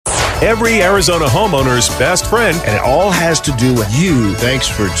every Arizona homeowner's best friend. And it all has to do with you. Thanks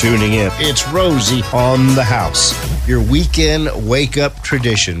for tuning in. It's Rosie on the House, your weekend wake-up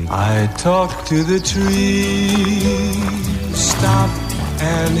tradition. I talk to the trees, stop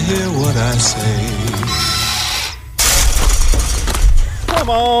and hear what I say. Come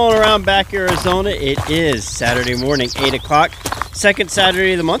on around back, Arizona. It is Saturday morning, 8 o'clock. Second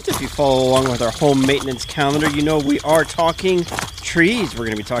Saturday of the month. If you follow along with our home maintenance calendar, you know we are talking trees. We're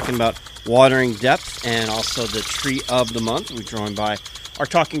going to be talking about watering depth and also the tree of the month. We're joined by our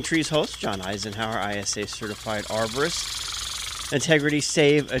Talking Trees host, John Eisenhower, ISA certified arborist. Integrity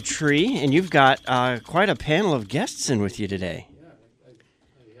Save a Tree. And you've got quite a panel of guests in with you today. Yeah,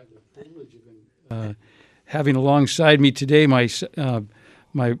 I have the privilege of having alongside me today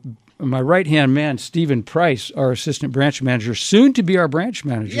my right-hand man, Stephen Price, our assistant branch manager, soon to be our branch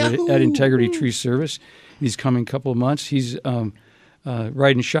manager at Integrity Tree Service. These coming couple of months. He's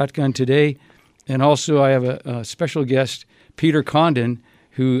riding shotgun today. And also I have a special guest, Peter Condon,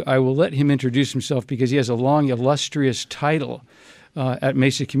 who I will let him introduce himself because he has a long, illustrious title at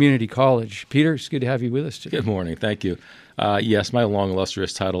Mesa Community College. Peter, it's good to have you with us today. Good morning. Thank you. Yes, my long,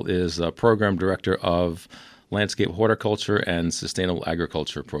 illustrious title is Program Director of Landscape Horticulture and Sustainable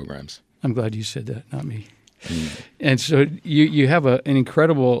Agriculture Programs. I'm glad you said that, not me. And so you have an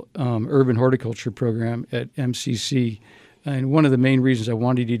incredible urban horticulture program at MCC. And one of the main reasons I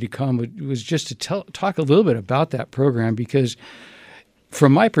wanted you to come was just to talk a little bit about that program, because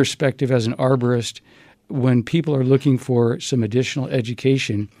from my perspective as an arborist, when people are looking for some additional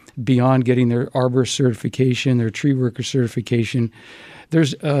education beyond getting their arborist certification, their tree worker certification,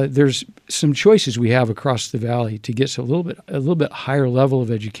 there's some choices we have across the valley to get a little bit higher level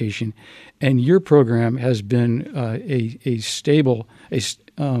of education, and your program has been a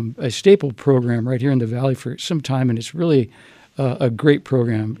staple program right here in the valley for some time, and it's really a great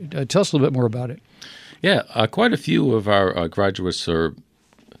program. Tell us a little bit more about it. Yeah, quite a few of our graduates are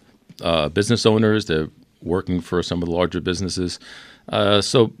business owners. They're working for some of the larger businesses.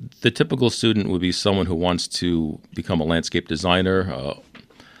 So the typical student would be someone who wants to become a landscape designer,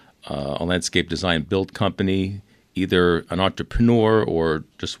 a landscape design build company, either an entrepreneur or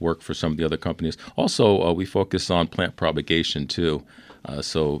just work for some of the other companies. Also, we focus on plant propagation too.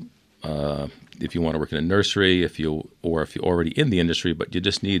 So if you want to work in a nursery, if you're already in the industry, but you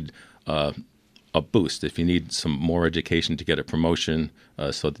just need a boost, if you need some more education to get a promotion,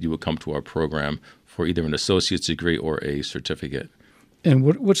 so that you would come to our program for either an associate's degree or a certificate. And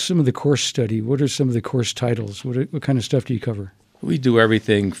what's some of the course study? What are some of the course titles? What kind of stuff do you cover? We do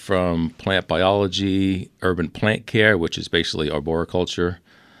everything from plant biology, urban plant care, which is basically arboriculture,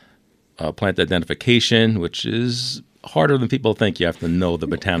 plant identification, which is harder than people think. You have to know the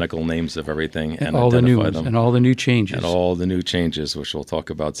botanical names of everything and all identify the new ones, them. and all the new changes. And all the new changes, which we'll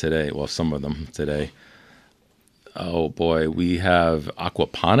talk about today. Well, some of them today. Oh, boy. We have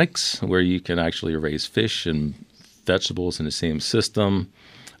aquaponics, where you can actually raise fish and vegetables in the same system.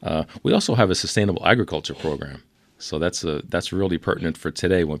 We also have a sustainable agriculture program. So that's really pertinent for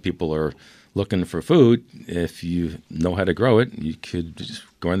today when people are looking for food. If you know how to grow it, you could just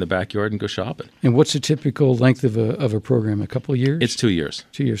go in the backyard and go shopping. And what's the typical length of a program? A couple of years? It's 2 years.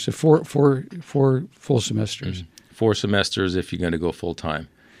 2 years. So four full semesters. Mm-hmm. 4 semesters if you're going to go full time.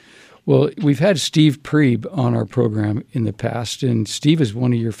 Well, we've had Steve Prieb on our program in the past, and Steve is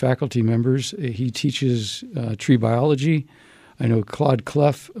one of your faculty members. He teaches tree biology. I know Claude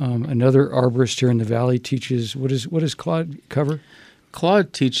Clough, another arborist here in the valley, teaches. What does Claude cover?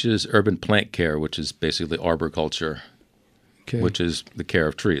 Claude teaches urban plant care, which is basically arboriculture, which is the care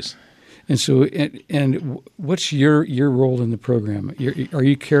of trees. And so, and what's your role in the program? Are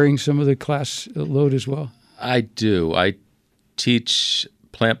you carrying some of the class load as well? I do. I teach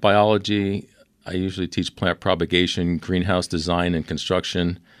plant biology. I usually teach plant propagation, greenhouse design and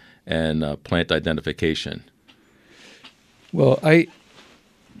construction, and plant identification. Well,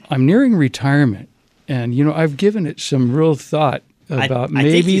 I'm nearing retirement, and I've given it some real thought about maybe.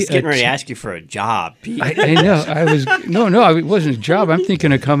 I think he's getting ready to ask you for a job. I know. It wasn't a job. I'm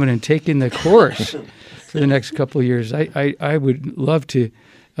thinking of coming and taking the course for the next couple of years. I would love to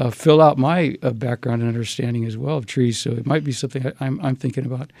fill out my background and understanding as well of trees. So it might be something I'm thinking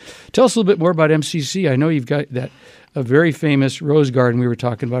about. Tell us a little bit more about MCC. I know you've got a very famous rose garden we were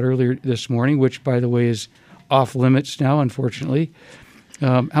talking about earlier this morning, which, by the way, is off limits now, unfortunately.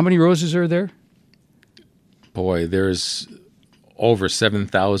 How many roses are there? Boy, there's over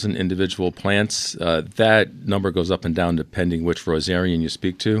 7,000 individual plants. That number goes up and down depending which rosarian you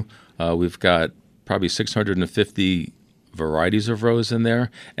speak to. We've got probably 650 varieties of rose in there.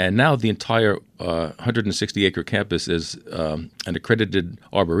 And now the entire 160-acre campus is an accredited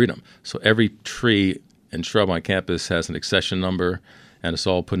arboretum. So every tree and shrub on campus has an accession number, and it's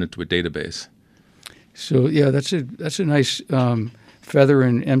all put into a database. So yeah, that's a nice feather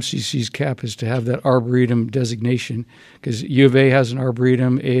in MCC's cap, is to have that arboretum designation, because U of A has an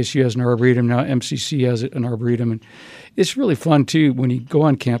arboretum, ASU has an arboretum, now MCC has an arboretum, and it's really fun too when you go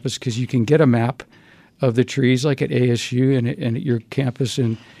on campus, because you can get a map of the trees like at ASU and at your campus,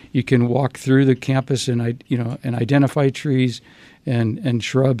 and you can walk through the campus and identify trees and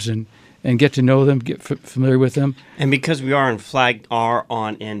shrubs and get to know them, get familiar with them. And because we are in Flagstaff,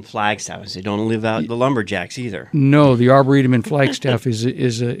 they don't leave out the lumberjacks either. No, the Arboretum in Flagstaff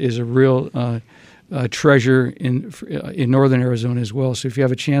is a real treasure in northern Arizona as well. So if you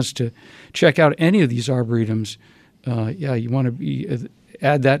have a chance to check out any of these arboretums, you want to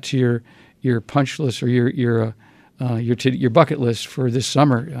add that to your punch list or your bucket list for this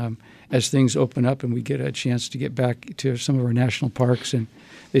summer as things open up and we get a chance to get back to some of our national parks and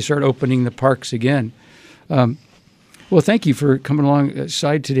they start opening the parks again. Well, thank you for coming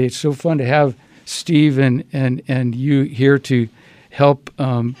alongside today. It's so fun to have Steve and you here to help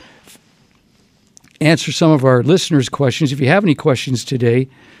answer some of our listeners' questions. If you have any questions today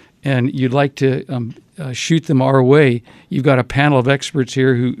and you'd like to shoot them our way, you've got a panel of experts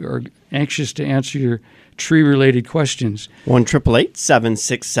here who are anxious to answer your tree-related questions.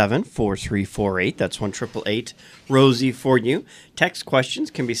 1-888-767-4348. That's 1-888-ROSIE for you. Text questions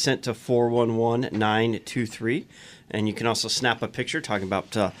can be sent to 411-923. And you can also snap a picture talking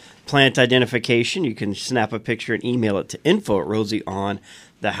about plant identification. You can snap a picture and email it to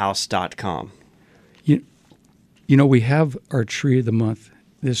info@rosieonthehouse.com. You know, we have our Tree of the Month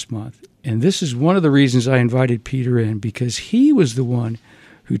this month. And this is one of the reasons I invited Peter in, because he was the one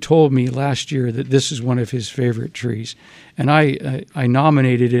who told me last year that this is one of his favorite trees. And I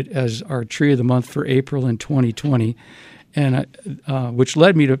nominated it as our Tree of the Month for April in 2020, and which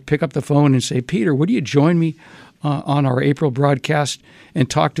led me to pick up the phone and say, Peter, would you join me on our April broadcast and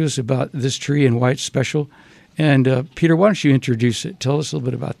talk to us about this tree and why it's special? And Peter, why don't you introduce it? Tell us a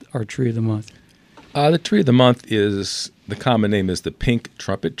little bit about our Tree of the Month. The Tree of the Month the common name is the pink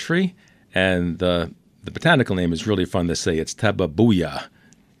trumpet tree, and the botanical name is really fun to say. It's Tabebuia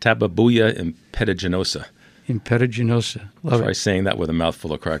impetaginosa. Impetaginosa. Love Try saying that with a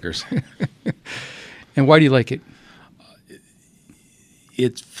mouthful of crackers. And why do you like it?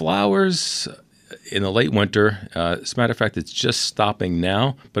 It flowers in the late winter. As a matter of fact, it's just stopping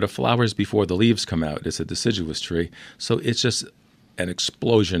now, but it flowers before the leaves come out. It's a deciduous tree, so it's just an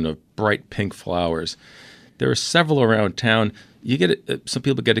explosion of bright pink flowers. There are several around town. You get it, some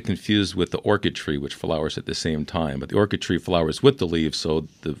people get it confused with the orchid tree, which flowers at the same time. But the orchid tree flowers with the leaves, so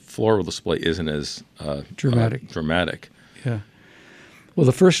the floral display isn't as dramatic. Yeah. Well,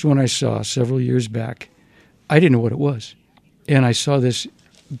 the first one I saw several years back, I didn't know what it was. And I saw this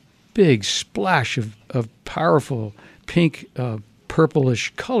big splash of powerful pink,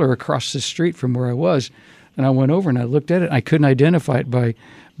 purplish color across the street from where I was. And I went over and I looked at it. And I couldn't identify it by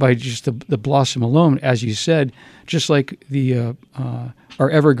just the blossom alone, as you said. Just like our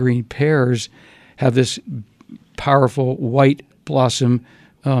evergreen pears have this powerful white blossom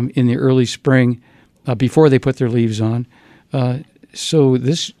in the early spring before they put their leaves on. So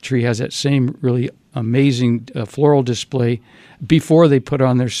this tree has that same really amazing floral display before they put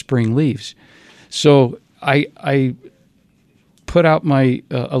on their spring leaves. So I put out I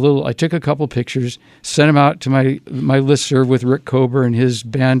took a couple pictures, sent them out to my listserv with Rick Kober and his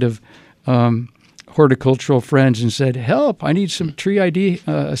band of horticultural friends and said, help, I need some tree ID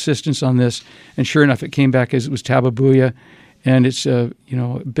assistance on this. And sure enough, it came back as it was Tabebuia. And it's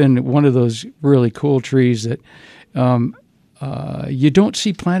been one of those really cool trees that you don't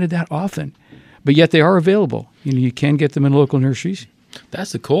see planted that often, but yet they are available. You can get them in local nurseries.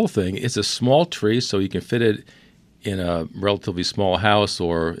 That's the cool thing. It's a small tree, so you can fit it in a relatively small house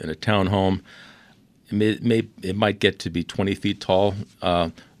or in a townhome. It might get to be 20 feet tall,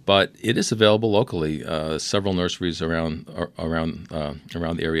 but it is available locally. Several nurseries around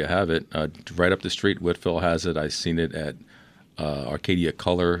the area have it. Right up the street, Whitfill has it. I've seen it at Arcadia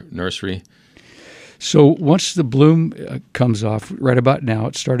Color Nursery. So once the bloom comes off, right about now,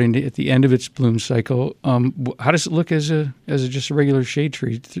 it's starting at the end of its bloom cycle. How does it look as just a regular shade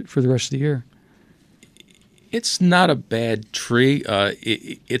tree for the rest of the year? It's not a bad tree.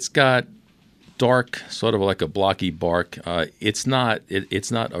 It's got dark, sort of like a blocky bark. It's not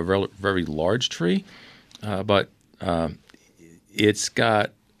a very large tree, but it's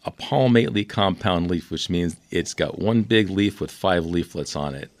got a palmately compound leaf, which means it's got one big leaf with 5 leaflets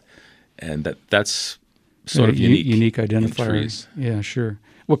on it. And that's sort of unique. Unique identifier. Trees. Yeah, sure.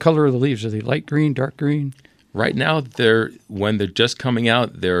 What color are the leaves? Are they light green, dark green? Right now, when they're just coming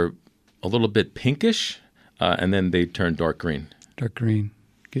out, they're a little bit pinkish, and then they turn dark green. Dark green.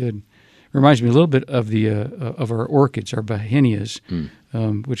 Good. Reminds me a little bit of the of our orchids, our Bahinias,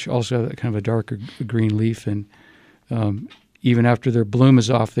 which also have kind of a darker green leaf, and even after their bloom is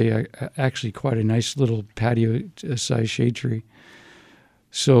off, they are actually quite a nice little patio-sized shade tree.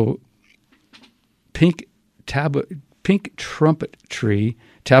 So, pink trumpet tree,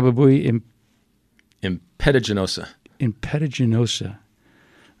 Tababui Impetaginosa. Impetaginosa.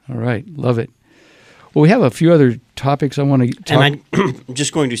 All right, love it. Well, we have a few other topics I want to talk. And I'm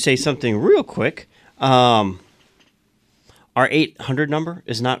just going to say something real quick. Our 800 number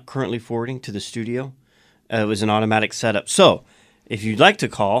is not currently forwarding to the studio. It was an automatic setup. So if you'd like to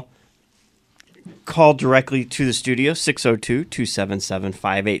call directly to the studio,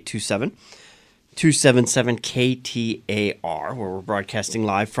 602-277-5827, 277-KTAR, where we're broadcasting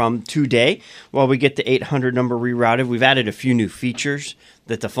live from today. While we get the 800 number rerouted, we've added a few new features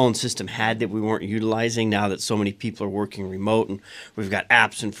that the phone system had that we weren't utilizing now that so many people are working remote, and we've got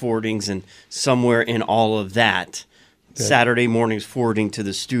apps and forwardings, and somewhere in all of that, Saturday mornings forwarding to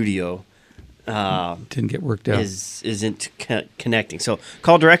the studio didn't get worked out. Isn't connecting. So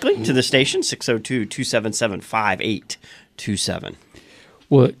call directly to the station, 602-277-5827.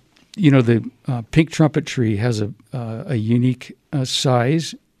 Well, the pink trumpet tree has a unique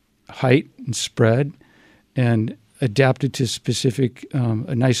size, height, and spread, and adapted to specific,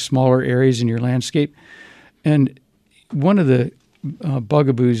 nice smaller areas in your landscape. And one of the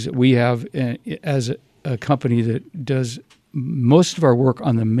bugaboos that we have as a company that does most of our work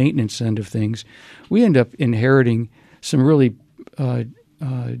on the maintenance end of things, we end up inheriting some really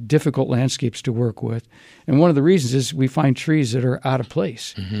difficult landscapes to work with. And one of the reasons is we find trees that are out of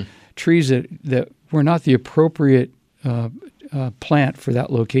place, trees that were not the appropriate plant for that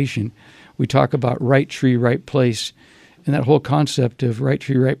location. We talk about right tree, right place, and that whole concept of right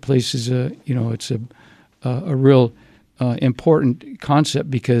tree, right place is it's a real important concept,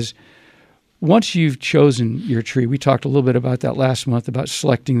 because once you've chosen your tree, we talked a little bit about that last month, about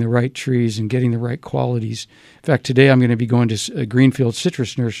selecting the right trees and getting the right qualities. In fact, today I'm going to be going to a Greenfield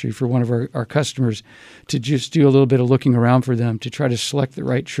Citrus Nursery for one of our customers to just do a little bit of looking around for them to try to select the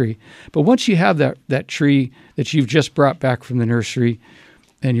right tree. But once you have that tree that you've just brought back from the nursery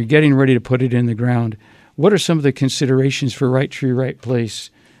and you're getting ready to put it in the ground, what are some of the considerations for right tree, right place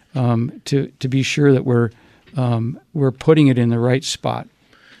to be sure that we're putting it in the right spot?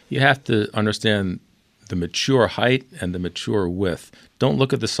 You have to understand the mature height and the mature width. Don't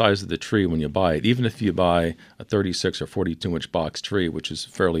look at the size of the tree when you buy it. Even if you buy a 36 or 42-inch box tree, which is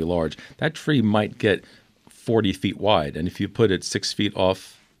fairly large, that tree might get 40 feet wide. And if you put it 6 feet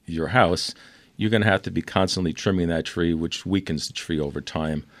off your house, you're going to have to be constantly trimming that tree, which weakens the tree over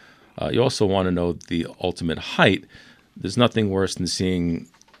time. You also want to know the ultimate height. There's nothing worse than seeing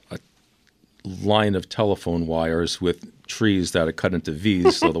a line of telephone wires with trees that are cut into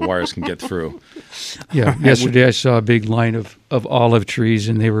V's so the wires can get through. Yeah, yesterday I saw a big line of olive trees,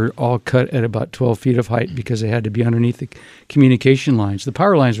 and they were all cut at about 12 feet of height because they had to be underneath the communication lines. The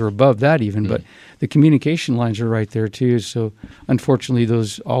power lines were above that even, but the communication lines are right there too. So unfortunately,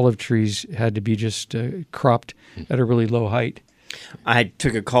 those olive trees had to be just cropped at a really low height. I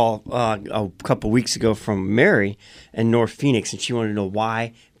took a call a couple weeks ago from Mary in North Phoenix, and she wanted to know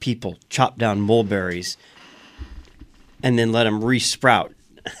why people chop down mulberries and then let them re-sprout.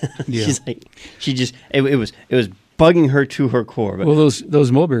 Yeah. She's like, it was bugging her to her core. But well,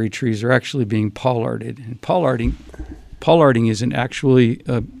 those mulberry trees are actually being pollarded, and pollarding is actually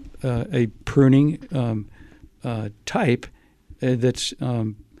a pruning type that's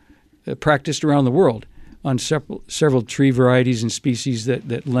practiced around the world on several tree varieties and species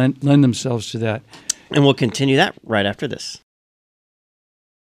that lend themselves to that. And we'll continue that right after this.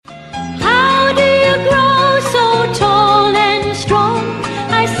 How do you grow so tall and strong?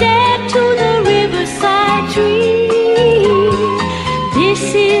 I said to the riverside tree.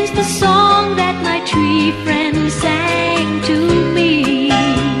 This is the song that my tree friend sang to me.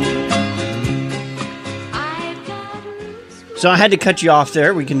 So I had to cut you off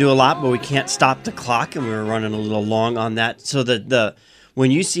there. We can do a lot, but we can't stop the clock, and we were running a little long on that. So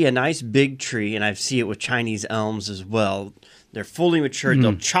when you see a nice big tree, and I see it with Chinese elms as well, they're fully matured.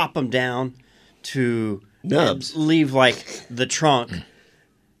 They'll chop them down to Nubs. Leave like the trunk,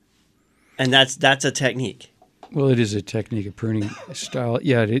 and that's a technique. Well, it is a technique of pruning style.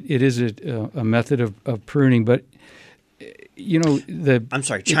 Yeah, it is a method of pruning, but I'm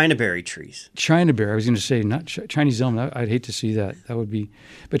sorry, Chinaberry trees. Chinaberry. I was going to say not Chinese elm. I'd hate to see that. That would be,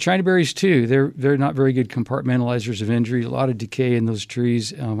 but Chinaberries too. They're not very good compartmentalizers of injury. A lot of decay in those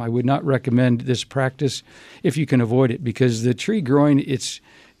trees. I would not recommend this practice if you can avoid it, because the tree growing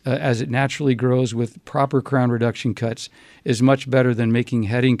as it naturally grows with proper crown reduction cuts is much better than making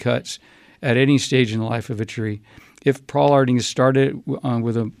heading cuts at any stage in the life of a tree. If pollarding is started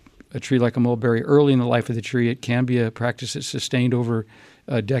with a tree like a mulberry early in the life of the tree, it can be a practice that's sustained over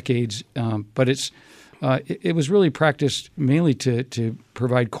decades. But it was really practiced mainly to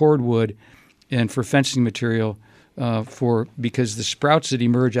provide cordwood and for fencing material because the sprouts that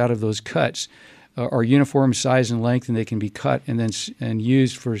emerge out of those cuts are uniform size and length, and they can be cut and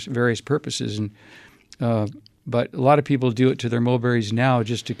used for various purposes. But a lot of people do it to their mulberries now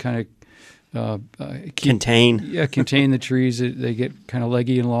just to kind of contain the trees. They get kind of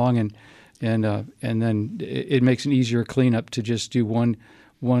leggy and long, and then it makes an easier cleanup to just do one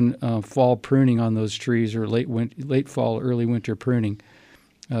fall pruning on those trees, or late fall, early winter pruning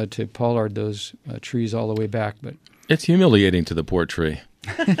to pollard those trees all the way back. But it's humiliating to the poor tree.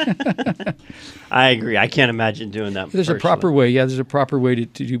 I agree. I can't imagine doing that. There's a proper way. Yeah, there's a proper way to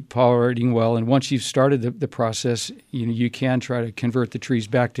do pollarding well. And once you've started the process, you can try to convert the trees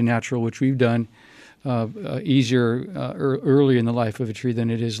back to natural, which we've done easier early in the life of a tree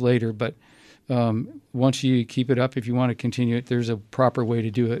than it is later. But once you keep it up, if you want to continue it, there's a proper way to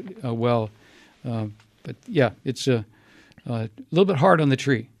do it well. But yeah, it's a little bit hard on the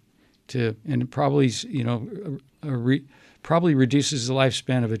tree and probably probably reduces the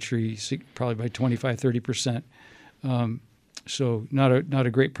lifespan of a tree probably by 25-30%. So not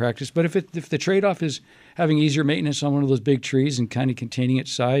a great practice. But if the trade-off is having easier maintenance on one of those big trees and kind of containing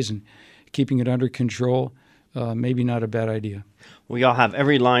its size and keeping it under control, maybe not a bad idea. We all have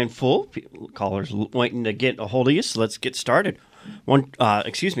every line full. Callers waiting to get a hold of you, so let's get started.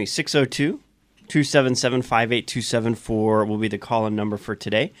 602-277-5827 will be the call-in number for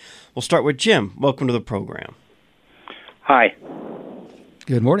today. We'll start with Jim. Welcome to the program. Hi.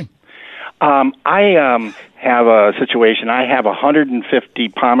 Good morning. I have a situation. I have 150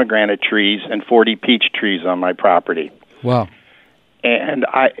 pomegranate trees and 40 peach trees on my property. Wow. And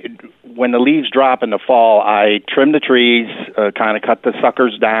when the leaves drop in the fall, I trim the trees, kind of cut the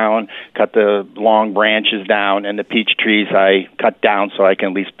suckers down, cut the long branches down, and the peach trees I cut down so I can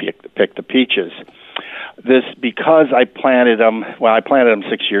at least pick the peaches. This, because I planted them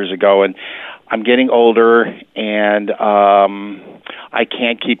 6 years ago, and I'm getting older, and I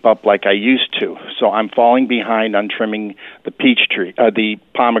can't keep up like I used to. So I'm falling behind on trimming the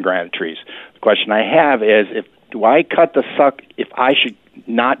pomegranate trees. The question I have is, if I should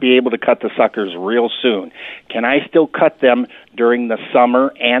not be able to cut the suckers real soon, can I still cut them during the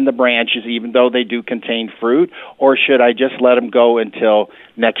summer and the branches, even though they do contain fruit, or should I just let them go until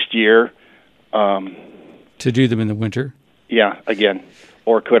next year? To do them in the winter? Yeah, again.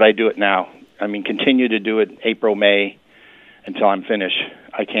 Or could I do it now? I mean, continue to do it April, May, until I'm finished.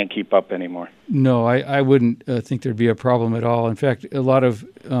 I can't keep up anymore. No, I wouldn't think there'd be a problem at all. In fact,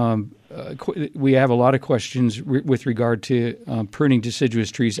 we have a lot of questions with regard to pruning deciduous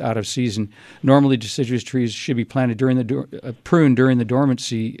trees out of season. Normally, deciduous trees should be planted pruned during the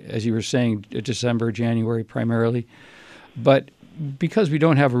dormancy, as you were saying, December, January primarily. But because we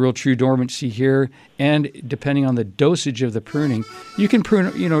don't have a real true dormancy here, and depending on the dosage of the pruning, you can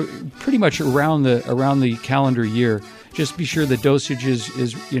prune, pretty much around the calendar year. Just be sure the dosage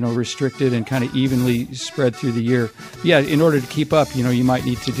is restricted and kind of evenly spread through the year. Yeah, in order to keep up, you might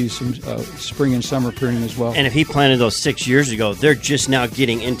need to do some spring and summer pruning as well. And if he planted those 6 years ago, they're just now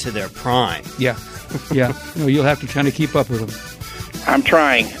getting into their prime. Yeah. You'll have to kind of keep up with them. I'm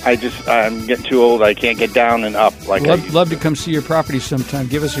trying. I'm getting too old. I can't get down and up like I used to. Love to come see your property sometime.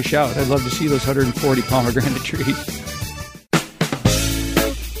 Give us a shout. I'd love to see those 140 pomegranate trees.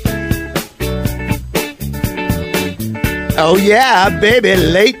 Oh yeah, baby,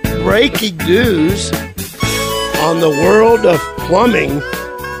 late breaking news on the world of plumbing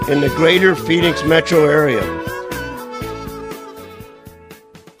in the greater Phoenix metro area.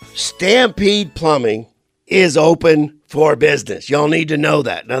 Stampede Plumbing is open for business. Y'all need to know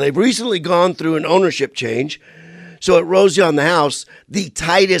that. Now, they've recently gone through an ownership change, so at Rosie on the House, the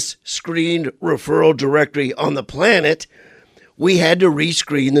tightest screened referral directory on the planet, we had to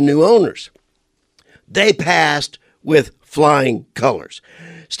rescreen the new owners. They passed with flying colors.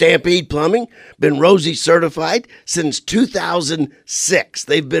 Stampede Plumbing, been Rosie certified since 2006.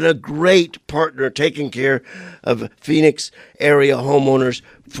 They've been a great partner taking care of Phoenix area homeowners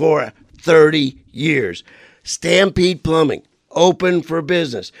for 30 years. Stampede Plumbing, open for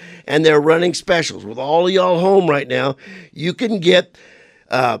business. And they're running specials. With all of y'all home right now, you can get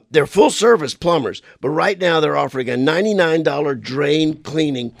they're full-service plumbers, but right now they're offering a $99 drain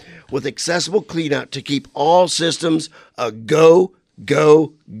cleaning with accessible cleanout to keep all systems a go,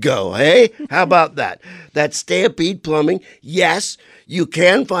 go, go. Hey, how about that? That's Stampede Plumbing. Yes, you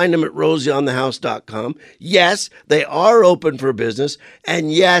can find them at rosieonthehouse.com. Yes, they are open for business.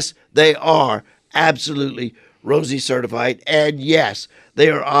 And yes, they are absolutely Rosie certified. And yes, they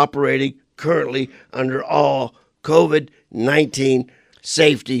are operating currently under all COVID-19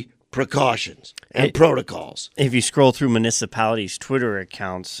 safety precautions and protocols. If you scroll through municipalities' Twitter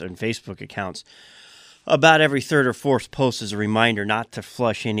accounts and Facebook accounts, about every third or fourth post is a reminder not to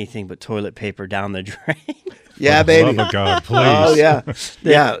flush anything but toilet paper down the drain. Yeah, baby. Love of God, please. Oh, yeah.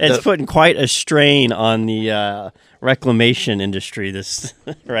 Yeah. It's putting quite a strain on the reclamation industry this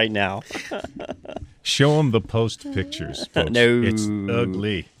right now. Show them the post pictures, folks. No. It's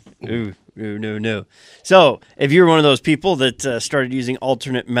ugly. Ooh, no. So, if you're one of those people that started using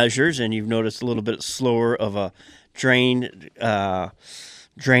alternate measures and you've noticed a little bit slower of a draining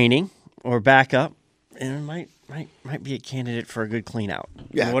or backup, it might be a candidate for a good clean out.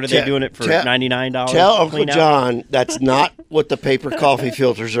 Yeah, What are they doing it for? $99? Tell Uncle clean out? John that's not what the paper coffee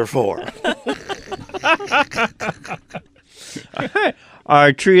filters are for.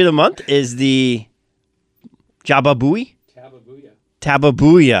 Our tree of the month is the Jababui.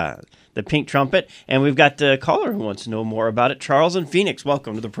 Tababuya, the pink trumpet. And we've got the caller who wants to know more about it. Charles in Phoenix,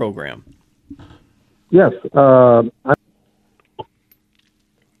 welcome to the program. Yes.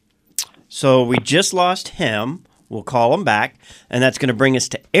 So we just lost him. We'll call him back. And that's going to bring us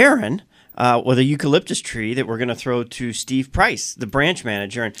to Aaron with a eucalyptus tree that we're going to throw to Steve Price, the branch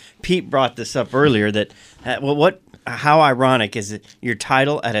manager. And Pete brought this up earlier that, how ironic is it your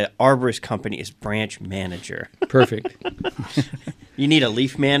title at an arborist company is branch manager? Perfect. You need a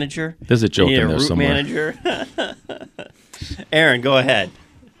leaf manager? There's a joke you need in a there root somewhere. manager? Aaron, go ahead.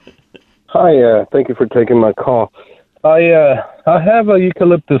 Hi, thank you for taking my call. I have a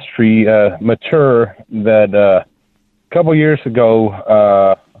eucalyptus tree, mature, that a couple years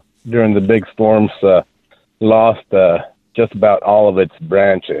ago, during the big storms, lost just about all of its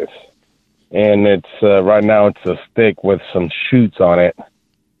branches. And it's right now it's a stick with some shoots on it.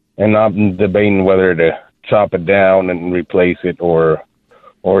 And I'm debating whether to chop it down and replace it or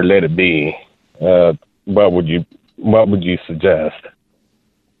let it be. What would you suggest?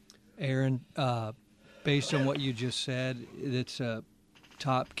 Aaron, based on what you just said, it's a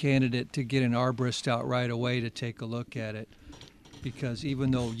top candidate to get an arborist out right away to take a look at it. Because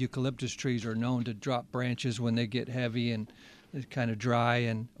even though eucalyptus trees are known to drop branches when they get heavy and it's kind of dry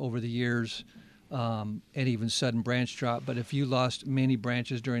and over the years, and even sudden branch drop. But if you lost many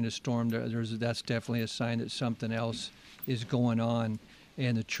branches during the storm, that's definitely a sign that something else is going on,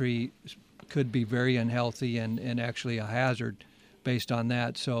 and the tree could be very unhealthy and actually a hazard based on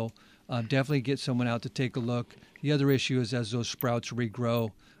that. So definitely get someone out to take a look. The other issue is as those sprouts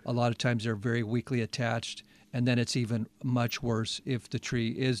regrow, a lot of times they're very weakly attached, and then it's even much worse if the tree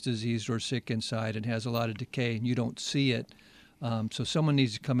is diseased or sick inside and has a lot of decay and you don't see it. So someone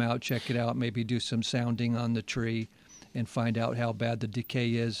needs to come out, check it out, maybe do some sounding on the tree and find out how bad the decay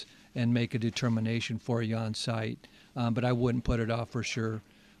is and make a determination for you on site. But I wouldn't put it off for sure.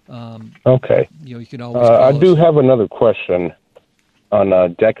 Okay. You can always call I do us. have another question on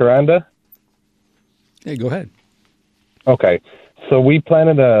jacaranda. Hey, go ahead. Okay. So we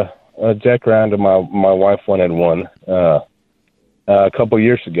planted a jacaranda. My wife wanted one a couple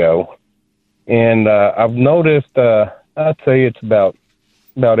years ago. And I've noticed... I'd say it's about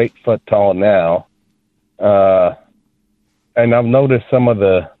 8 foot tall now. And I've noticed some of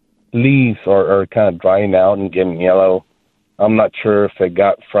the leaves are kind of drying out and getting yellow. I'm not sure if it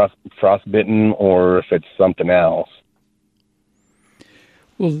got frostbitten or if it's something else.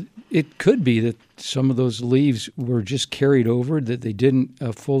 Well, it could be that some of those leaves were just carried over, that they didn't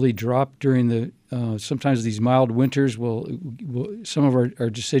fully drop during the. Sometimes these mild winters some of our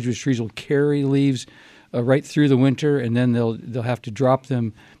deciduous trees will carry leaves right through the winter, and then they'll have to drop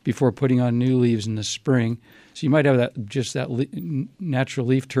them before putting on new leaves in the spring. So you might have that natural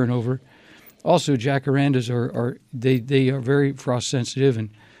leaf turnover. Also, jacarandas are very frost sensitive, and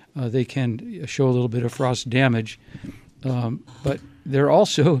they can show a little bit of frost damage. But they're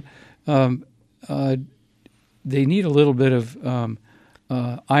also they need a little bit of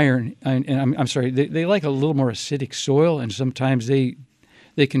iron, and I'm sorry, they like a little more acidic soil, and sometimes they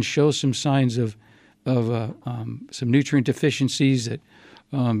can show some signs of some nutrient deficiencies that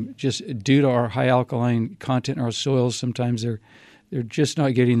just due to our high alkaline content in our soils, sometimes they're just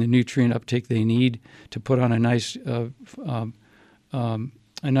not getting the nutrient uptake they need to put on a nice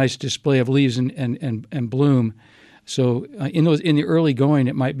a nice display of leaves and bloom. So in the early going,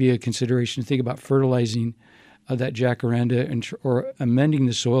 it might be a consideration to think about fertilizing that jacaranda or amending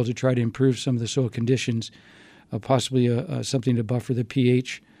the soil to try to improve some of the soil conditions, possibly something to buffer the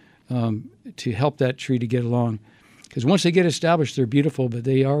pH to help that tree to get along. Because once they get established, they're beautiful, but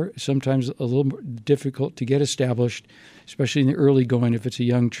they are sometimes a little more difficult to get established, especially in the early going. If it's a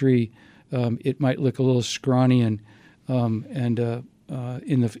young tree, it might look a little scrawny and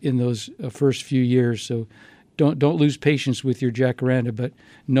in those first few years. So don't lose patience with your jacaranda, but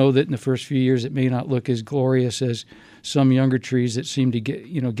know that in the first few years it may not look as glorious as some younger trees that seem to get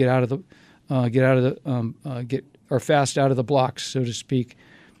fast out of the blocks, so to speak.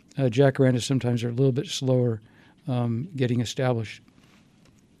 Jacaranda sometimes are a little bit slower getting established.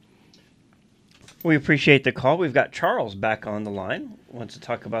 We appreciate the call. We've got Charles back on the line. Wants to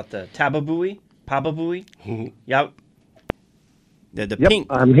talk about the Pababui. Yeah. The Yep, pink.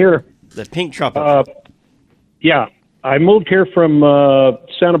 I'm here. The pink trumpet. Yeah, I moved here from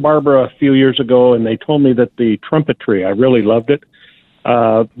Santa Barbara a few years ago, and they told me that the trumpet tree, I really loved it,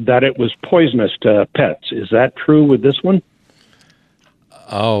 that it was poisonous to pets. Is that true with this one?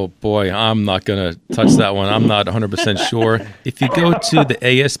 Oh, boy, I'm not going to touch that one. I'm not 100% sure. If you go to the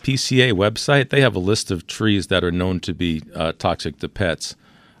ASPCA website, they have a list of trees that are known to be toxic to pets.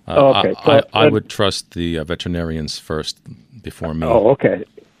 Okay. I would trust the veterinarians first before me. Oh, okay.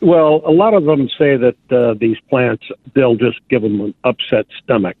 Well, a lot of them say that these plants, they'll just give them an upset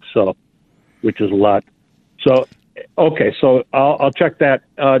stomach, which is a lot. So, okay, so I'll check that.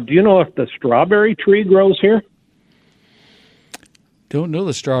 Do you know if the strawberry tree grows here? Don't know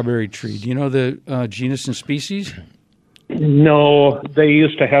the strawberry tree. Do you know the genus and species? No, they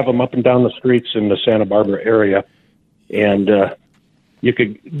used to have them up and down the streets in the Santa Barbara area, and it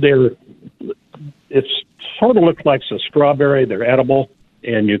sort of looks like a strawberry. They're edible,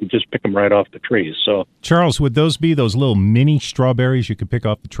 and you can just pick them right off the trees. So, Charles, would those be those little mini strawberries you could pick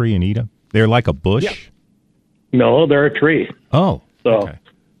off the tree and eat them? They're like a bush? Yeah. No, they're a tree. Oh, so, okay.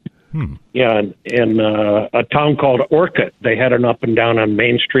 Yeah, in a town called Orcutt, they had it up and down on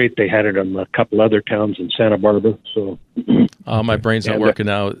Main Street. They had it in a couple other towns in Santa Barbara. So, my brain's not working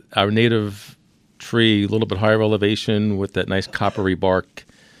out. Our native tree, a little bit higher elevation with that nice coppery bark.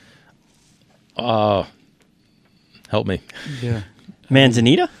 Help me. Yeah.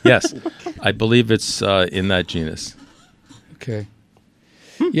 Manzanita? Yes. I believe it's in that genus. Okay.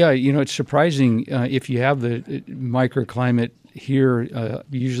 Yeah, it's surprising if you have the microclimate here,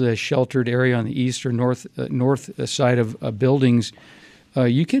 usually a sheltered area on the east or north side of buildings.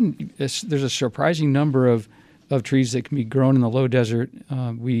 There's a surprising number of trees that can be grown in the low desert.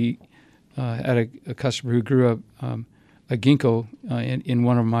 We had a customer who grew a ginkgo in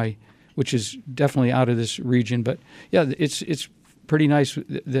one of my, which is definitely out of this region. But yeah, it's pretty nice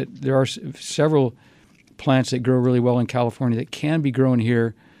that there are several plants that grow really well in California that can be grown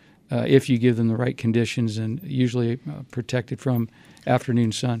here if you give them the right conditions and usually protected from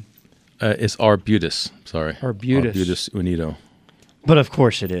afternoon sun. It's arbutus. Sorry. Arbutus unido. But of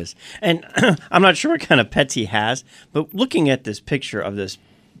course it is. And I'm not sure what kind of pets he has, but looking at this picture of this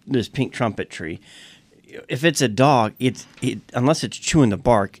pink trumpet tree, if it's a dog, unless it's chewing the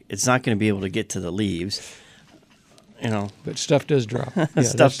bark, it's not going to be able to get to the leaves. But stuff does drop. Yeah,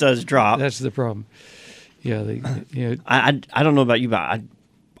 stuff does drop. That's the problem. Yeah. I don't know about you, but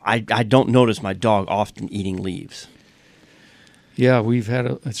I don't notice my dog often eating leaves. Yeah, we've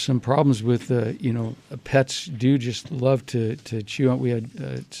had some problems with, pets do just love to chew on. We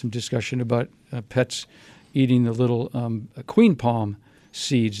had some discussion about pets eating the little queen palm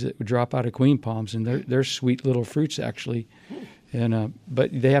seeds that would drop out of queen palms, and they're sweet little fruits, actually. And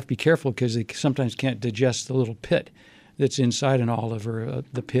but they have to be careful because they sometimes can't digest the little pit that's inside an olive or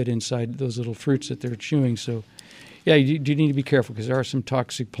the pit inside those little fruits that they're chewing. So, yeah, you do need to be careful because there are some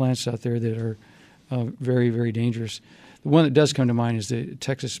toxic plants out there that are very, very dangerous. The one that does come to mind is the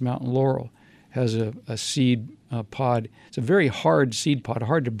Texas mountain laurel. Has a seed pod. It's a very hard seed pod,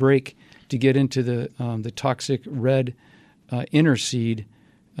 hard to break to get into the toxic red inner seed.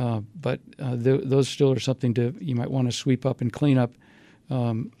 But those still are something you might want to sweep up and clean up,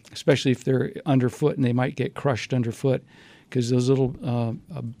 especially if they're underfoot and they might get crushed underfoot because those little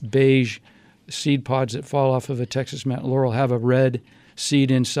beige seed pods that fall off of a Texas mountain laurel have a red seed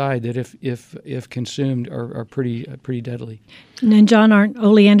inside that if consumed are pretty deadly. And then, John, aren't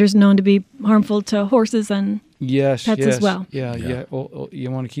oleanders known to be harmful to horses and pets as well? Yeah.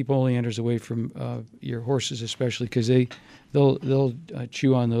 You want to keep oleanders away from your horses, especially because they'll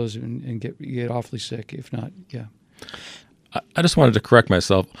chew on those and get awfully sick. If not, yeah. I just wanted to correct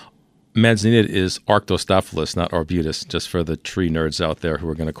myself. manzanita is Arctostaphylos, not arbutus, just for the tree nerds out there who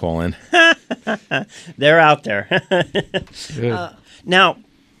are going to call in. They're out there. Now,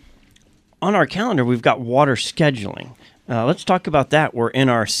 on our calendar, we've got water scheduling. Let's talk about that. We're in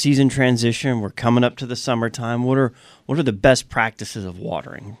our season transition. We're coming up to the summertime. What are the best practices of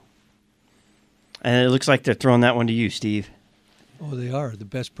watering? And it looks like they're throwing that one to you, Steve. Oh, they are. The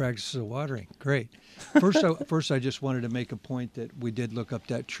best practices of watering. Great. First, I just wanted to make a point that we did look up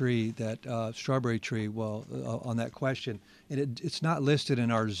that tree, that strawberry tree, on that question. And it's not listed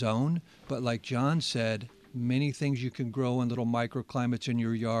in our zone, but like John said, many things you can grow in little microclimates in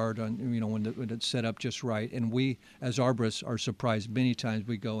your yard, when it's set up just right. And we, as arborists, are surprised many times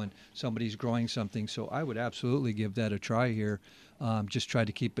we go and somebody's growing something. So I would absolutely give that a try here. Just try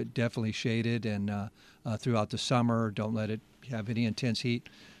to keep it definitely shaded and throughout the summer. Don't let it have any intense heat.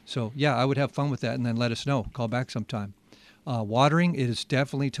 So, yeah, I would have fun with that, and then let us know. Call back sometime. Watering, it is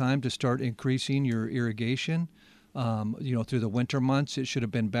definitely time to start increasing your irrigation. Through the winter months, it should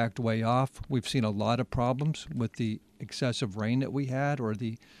have been backed way off. We've seen a lot of problems with the excessive rain that we had, or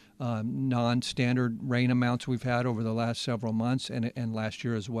the non-standard rain amounts we've had over the last several months and last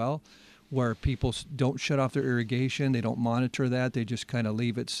year as well, where people don't shut off their irrigation. They don't monitor that. They just kind of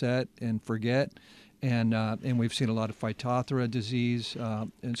leave it set and forget. And we've seen a lot of Phytophthora disease,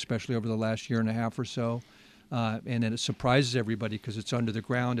 especially over the last year and a half or so. And then it surprises everybody because it's under the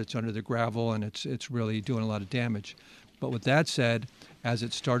ground, it's under the gravel, and it's really doing a lot of damage. But with that said, as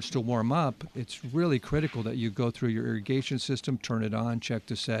it starts to warm up, it's really critical that you go through your irrigation system, turn it on, check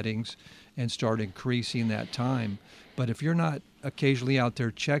the settings, and start increasing that time. But if you're not occasionally out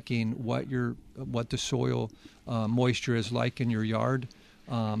there checking what the soil moisture is like in your yard,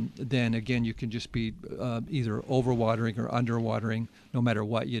 then again, you can just be either overwatering or underwatering no matter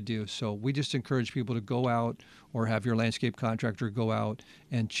what you do. So we just encourage people to go out or have your landscape contractor go out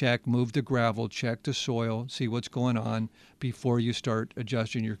and check, move the gravel, check the soil, see what's going on before you start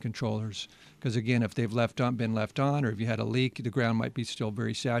adjusting your controllers. Because again, if they've been left on, or if you had a leak, the ground might be still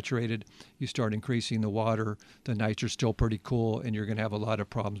very saturated. You start increasing the water, the nights are still pretty cool, and you're going to have a lot of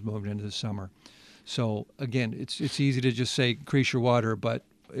problems moving into the summer. So again, it's easy to just say increase your water, but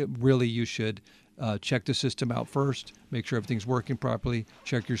really you should check the system out first, make sure everything's working properly,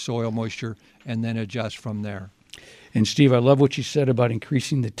 check your soil moisture, and then adjust from there. And Steve, I love what you said about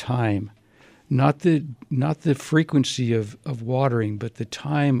increasing the time, not the frequency of watering, but the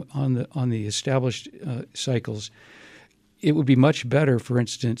time on the established cycles. It would be much better, for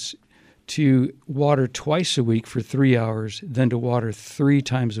instance, to water twice a week for 3 hours than to water 3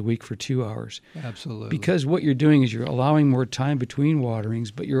 times a week for 2 hours. Absolutely. Because what you're doing is you're allowing more time between waterings,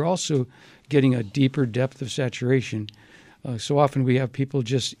 but you're also getting a deeper depth of saturation. So often we have people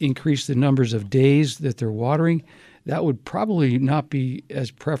just increase the numbers of days that they're watering. That would probably not be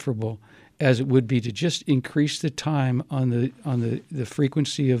as preferable as it would be to just increase the time on the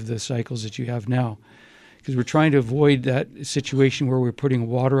frequency of the cycles that you have now. Because we're trying to avoid that situation where we're putting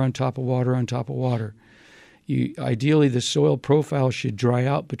water on top of water on top of water. Ideally, the soil profile should dry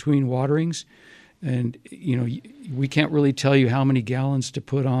out between waterings, and we can't really tell you how many gallons to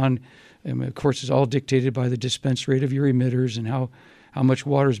put on. And of course, it's all dictated by the dispense rate of your emitters and how much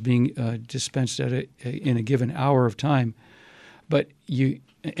water is being dispensed in a given hour of time. But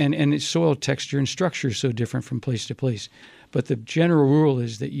and soil texture and structure is so different from place to place. But the general rule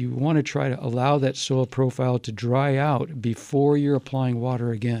is that you want to try to allow that soil profile to dry out before you're applying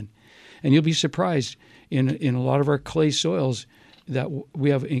water again. And you'll be surprised in a lot of our clay soils that we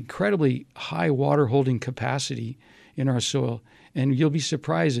have incredibly high water holding capacity in our soil. And you'll be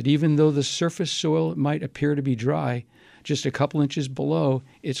surprised that even though the surface soil might appear to be dry, just a couple inches below,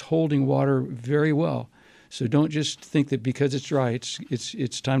 it's holding water very well. So don't just think that because it's dry,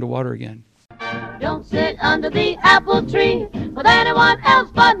 it's time to water again. Don't sit under the apple tree with anyone else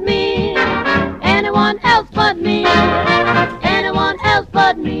but me. Anyone else but me. Anyone else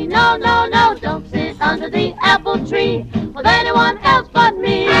but me. No, no, no. Don't sit under the apple tree with anyone else but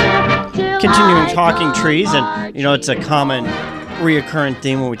me. Continuing talking trees, and it's a common reoccurring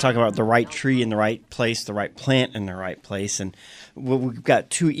theme when we talk about the right tree in the right place, the right plant in the right place. And we've got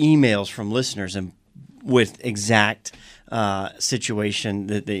 2 emails from listeners and with exact situation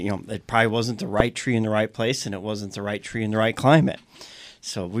that it probably wasn't the right tree in the right place, and it wasn't the right tree in the right climate.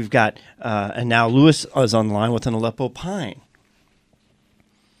 So we've got, and now Lewis is on the line with an Aleppo pine.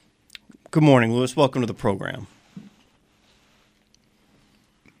 Good morning, Lewis. Welcome to the program.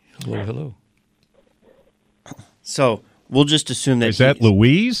 Hello, hello. So we'll just assume that is that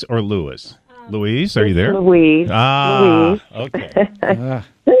Louise or Lewis? Louise, are you there? Louise. Ah, Louise. okay.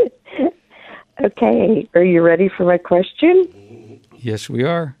 Okay, are you ready for my question? Yes, we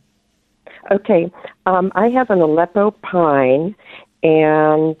are. Okay. I have an Aleppo pine,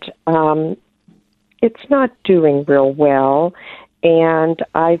 and it's not doing real well. And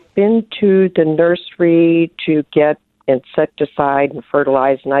I've been to the nursery to get insecticide and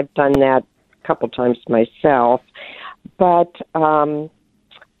fertilize, and I've done that a couple times myself. But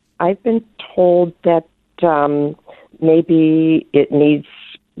I've been told that maybe it needs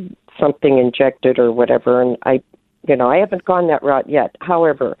something injected or whatever, and I haven't gone that route yet.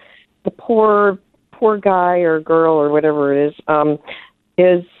 However, the poor guy or girl or whatever it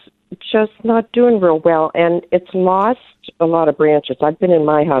is just not doing real well, and it's lost a lot of branches. I've been in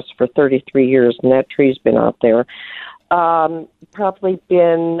my house for 33 years, and that tree's been out there. Probably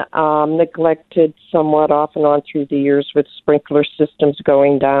been neglected somewhat off and on through the years with sprinkler systems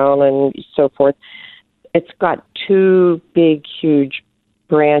going down and so forth. It's got two big, huge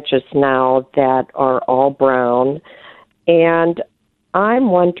branches now that are all brown, and I'm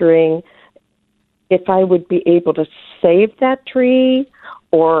wondering if I would be able to save that tree,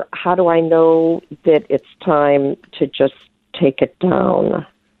 or how do I know that it's time to just take it down?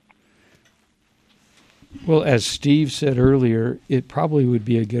 Well, as Steve said earlier, it probably would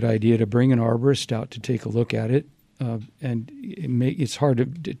be a good idea to bring an arborist out to take a look at it. And it's hard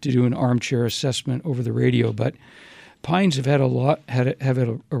to do an armchair assessment over the radio, but pines have had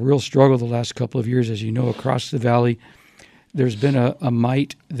a real struggle the last couple of years, as you know, across the valley. There's been a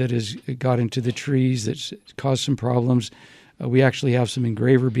mite that has got into the trees that's caused some problems. We actually have some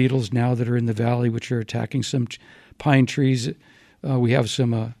engraver beetles now that are in the valley, which are attacking some pine trees. We have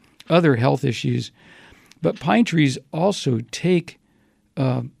some other health issues. But pine trees also take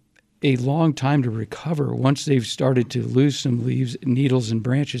a long time to recover. Once they've started to lose some leaves, needles, and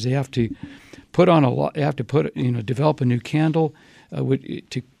branches, they have to put on develop a new candle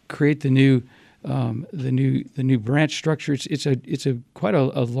to create the new branch structure. It's quite a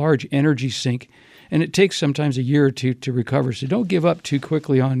large energy sink, and it takes sometimes a year or two to recover. So don't give up too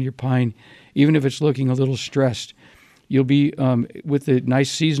quickly on your pine, even if it's looking a little stressed. You'll be, with the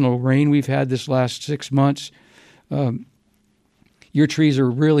nice seasonal rain we've had this last 6 months, your trees are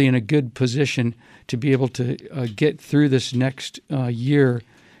really in a good position to be able to get through this next year.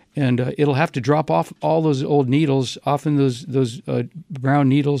 And it'll have to drop off all those old needles. Often those brown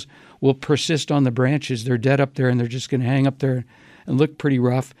needles will persist on the branches. They're dead up there, and they're just going to hang up there and look pretty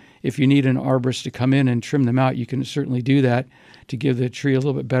rough. If you need an arborist to come in and trim them out, you can certainly do that to give the tree a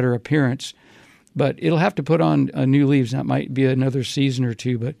little bit better appearance. But it'll have to put on new leaves. That might be another season or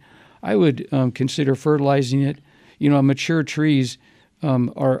two, but I would consider fertilizing it. Mature trees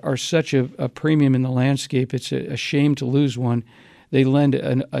are such a premium in the landscape. It's a shame to lose one. They lend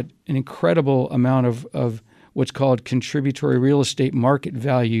an incredible amount of what's called contributory real estate market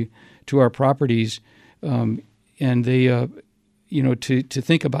value to our properties. And they, to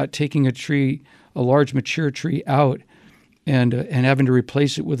think about taking a large mature tree out and having to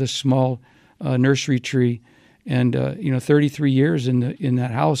replace it with a small nursery tree, and 33 years in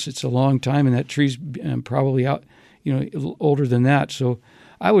that house, it's a long time, and that tree's probably out, older than that. So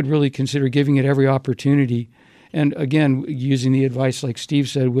I would really consider giving it every opportunity, and again, using the advice like Steve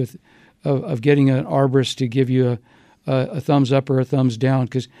said of getting an arborist to give you a thumbs up or a thumbs down,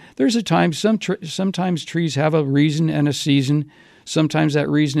 because there's a time sometimes trees have a reason and a season. Sometimes that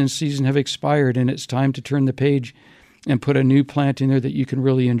reason and season have expired, and it's time to turn the page and put a new plant in there that you can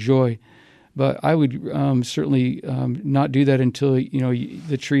really enjoy. But I would certainly not do that until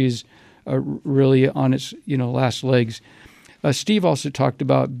the tree is really on its last legs. Steve also talked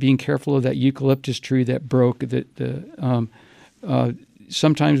about being careful of that eucalyptus tree that broke.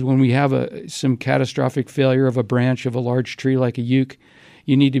 Sometimes when we have some catastrophic failure of a branch of a large tree like a euc,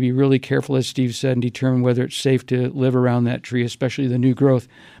 you need to be really careful, as Steve said, and determine whether it's safe to live around that tree, especially the new growth.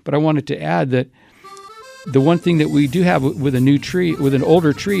 But I wanted to add that the one thing that we do have with a new tree, with an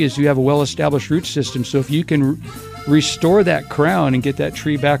older tree, is you have a well-established root system. So if you can restore that crown and get that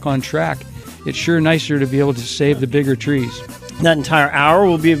tree back on track, it's sure nicer to be able to save the bigger trees. That entire hour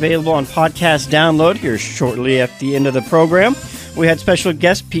will be available on podcast download here shortly at the end of the program. We had special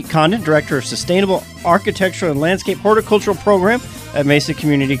guest Pete Condon, Director of Sustainable Architectural and Landscape Horticultural Program at Mesa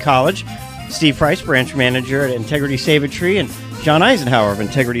Community College, Steve Price, Branch Manager at Integrity Save a Tree, and John Eisenhower of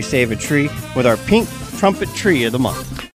Integrity Save a Tree with our Pink Trumpet Tree of the Month.